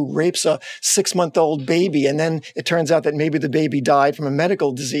Lopez, who rapes a 6-month-old baby, and then it turns out that maybe the baby died from a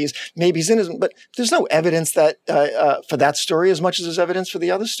medical disease. Maybe he's innocent, but there's no evidence that for that story as much as there's evidence for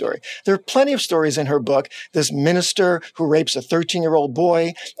the other story. There are plenty of stories in her book. This minister who rapes a 13-year-old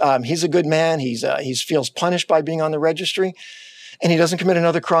boy, he's a good man. He feels punished by being on the registry, and he doesn't commit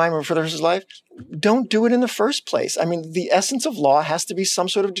another crime for the rest of his life. Don't do it in the first place. I mean, the essence of law has to be some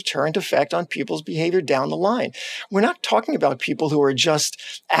sort of deterrent effect on people's behavior down the line. We're not talking about people who are just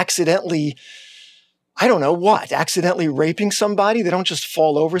accidentally, accidentally raping somebody. They don't just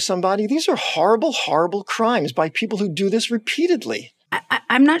fall over somebody. These are horrible, horrible crimes by people who do this repeatedly.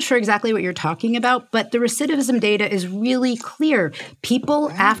 I'm not sure exactly what you're talking about, but the recidivism data is really clear. People,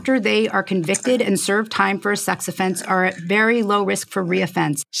 after they are convicted and serve time for a sex offense, are at very low risk for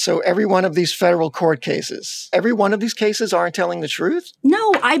reoffense. So every one of these federal court cases, every one of these cases aren't telling the truth?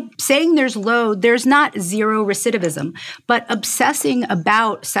 No, I'm saying there's not zero recidivism, but obsessing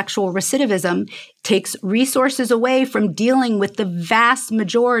about sexual recidivism takes resources away from dealing with the vast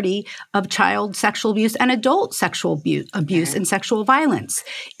majority of child sexual abuse and adult sexual abuse and sexual violence.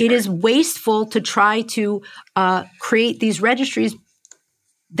 It is wasteful to try to create these registries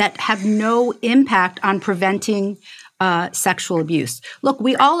that have no impact on preventing sexual abuse. Look,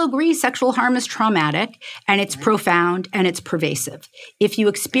 we all agree sexual harm is traumatic, and it's profound, and it's pervasive. If you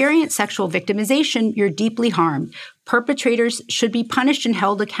experience sexual victimization, you're deeply harmed. Perpetrators should be punished and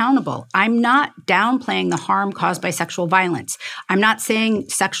held accountable. I'm not downplaying the harm caused by sexual violence. I'm not saying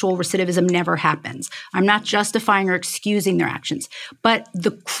sexual recidivism never happens. I'm not justifying or excusing their actions. But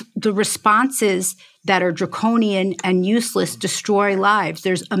the responses that are draconian and useless destroy lives.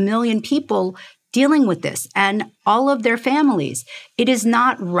 There's 1 million people dealing with this and all of their families. It is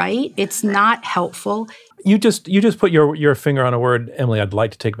not right. It's not helpful. You just put your finger on a word, Emily, I'd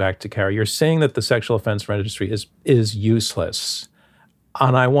like to take back to Carrie. You're saying that the sexual offense registry is useless.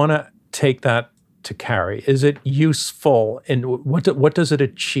 And I want to take that to Carrie. Is it useful? And what does it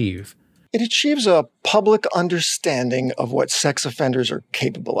achieve? It achieves a public understanding of what sex offenders are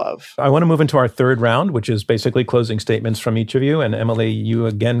capable of. I want to move into our third round, which is basically closing statements from each of you. And Emily, you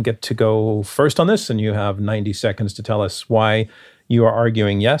again get to go first on this, and you have 90 seconds to tell us why you are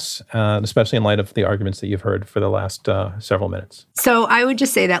arguing yes, especially in light of the arguments that you've heard for the last several minutes. So I would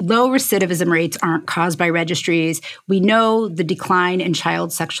just say that low recidivism rates aren't caused by registries. We know the decline in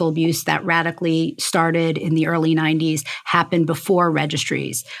child sexual abuse that radically started in the early 90s happened before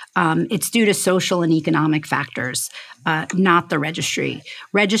registries. It's due to social and economic factors, not the registry.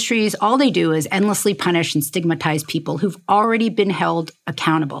 Registries, all they do is endlessly punish and stigmatize people who've already been held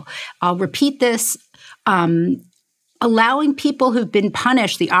accountable. I'll repeat this. Allowing people who've been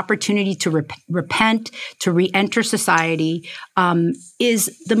punished the opportunity to repent, to re-enter society,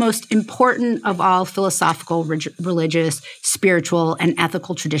 is the most important of all philosophical, religious, spiritual, and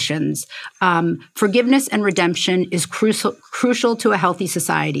ethical traditions. Forgiveness and redemption is crucial to a healthy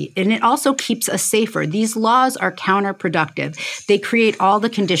society, and it also keeps us safer. These laws are counterproductive. They create all the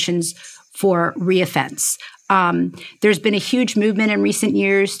conditions for reoffense. There's been a huge movement in recent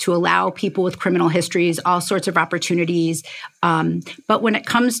years to allow people with criminal histories all sorts of opportunities. But when it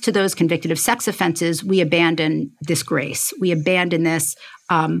comes to those convicted of sex offenses, we abandon this grace. We abandon this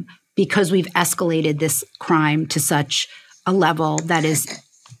because we've escalated this crime to such a level that is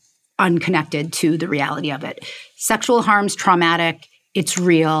unconnected to the reality of it. Sexual harm's traumatic. It's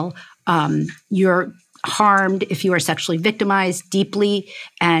real. You're harmed if you are sexually victimized deeply,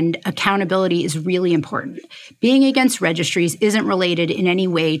 and accountability is really important. Being against registries isn't related in any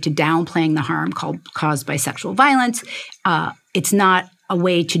way to downplaying the harm caused by sexual violence. It's not a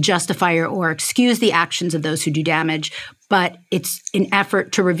way to justify or excuse the actions of those who do damage, but it's an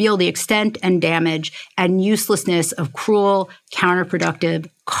effort to reveal the extent and damage and uselessness of cruel, counterproductive,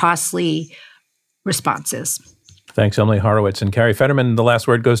 costly responses. Thanks, Emily Horowitz. And Carrie Fetterman, the last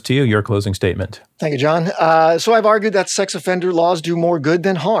word goes to you, your closing statement. Thank you, John. So I've argued that sex offender laws do more good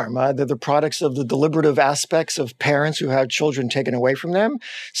than harm. They're the products of the deliberative aspects of parents who have children taken away from them,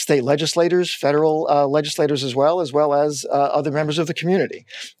 state legislators, federal legislators as well as other members of the community.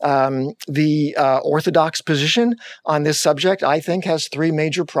 The orthodox position on this subject, I think, has three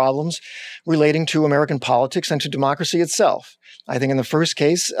major problems relating to American politics and to democracy itself. I think in the first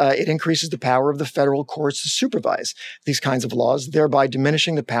case, it increases the power of the federal courts to supervise these kinds of laws, thereby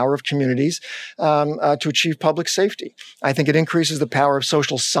diminishing the power of communities to achieve public safety. I think it increases the power of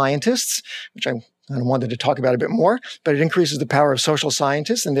social scientists, which I I wanted to talk about it a bit more, but it increases the power of social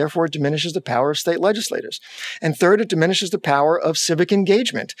scientists, and therefore it diminishes the power of state legislators. And third, it diminishes the power of civic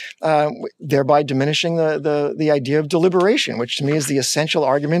engagement, thereby diminishing the idea of deliberation, which to me is the essential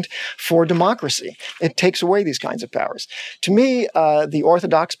argument for democracy. It takes away these kinds of powers. To me, the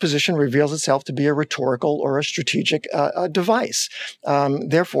orthodox position reveals itself to be a rhetorical or a strategic device.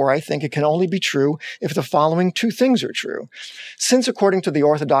 Therefore, I think it can only be true if the following two things are true. Since, according to the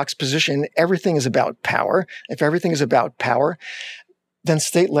orthodox position, everything is about power. If everything is about power, then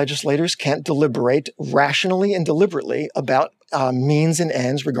state legislators can't deliberate rationally and deliberately about means and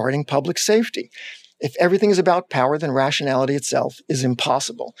ends regarding public safety. If everything is about power, then rationality itself is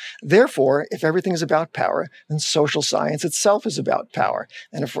impossible. Therefore, if everything is about power, then social science itself is about power.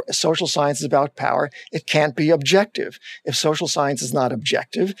 And if social science is about power, it can't be objective. If social science is not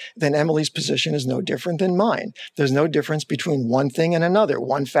objective, then Emily's position is no different than mine. There's no difference between one thing and another,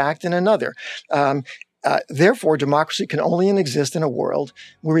 one fact and another. Therefore, democracy can only exist in a world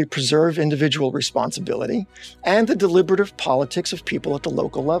where we preserve individual responsibility and the deliberative politics of people at the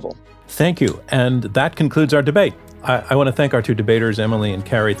local level. Thank you. And that concludes our debate. I want to thank our two debaters, Emily and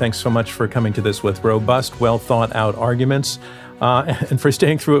Carrie. Thanks so much for coming to this with robust, well-thought-out arguments, and for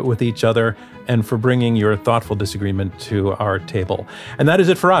staying through it with each other, and for bringing your thoughtful disagreement to our table. And that is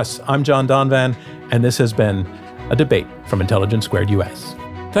it for us. I'm John Donvan, and this has been a debate from Intelligence Squared US.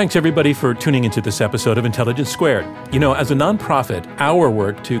 Thanks, everybody, for tuning into this episode of Intelligence Squared. You know, as a nonprofit, our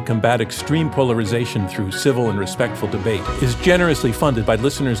work to combat extreme polarization through civil and respectful debate is generously funded by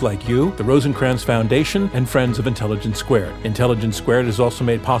listeners like you, the Rosencrantz Foundation, and friends of Intelligence Squared. Intelligence Squared is also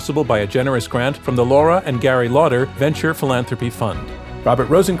made possible by a generous grant from the Laura and Gary Lauder Venture Philanthropy Fund. Robert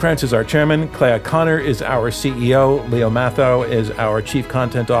Rosencrantz is our chairman, Clea Connor is our CEO, Leo Matthau is our chief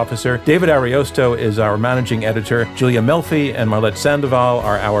content officer, David Ariosto is our managing editor, Julia Melfi and Marlette Sandoval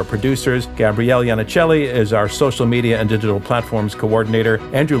are our producers, Gabrielle Iannicelli is our social media and digital platforms coordinator,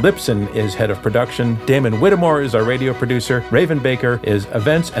 Andrew Lipson is head of production, Damon Whittemore is our radio producer, Raven Baker is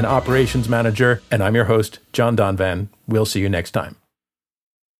events and operations manager, and I'm your host, John Donvan. We'll see you next time.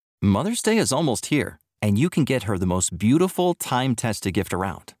 Mother's Day is almost here, and you can get her the most beautiful time-tested gift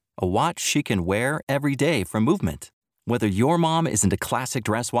around, a watch she can wear every day from Movement. Whether your mom is into classic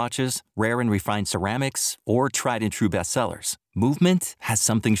dress watches, rare and refined ceramics, or tried-and-true bestsellers, Movement has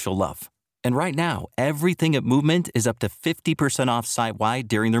something she'll love. And right now, everything at Movement is up to 50% off site-wide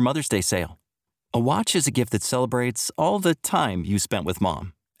during their Mother's Day sale. A watch is a gift that celebrates all the time you spent with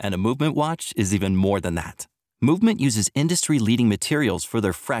mom, and a Movement watch is even more than that. Movement uses industry-leading materials for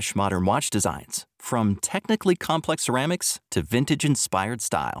their fresh modern watch designs, from technically complex ceramics to vintage-inspired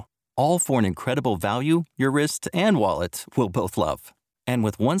style, all for an incredible value your wrist and wallet will both love. And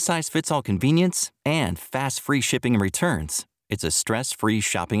with one-size-fits-all convenience and fast free shipping and returns, it's a stress-free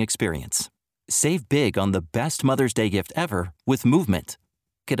shopping experience. Save big on the best Mother's Day gift ever with Movement.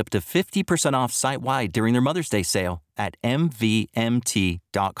 Get up to 50% off site-wide during their Mother's Day sale at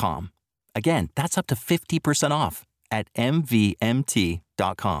mvmt.com. Again, that's up to 50% off at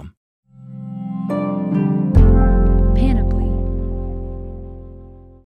mvmt.com.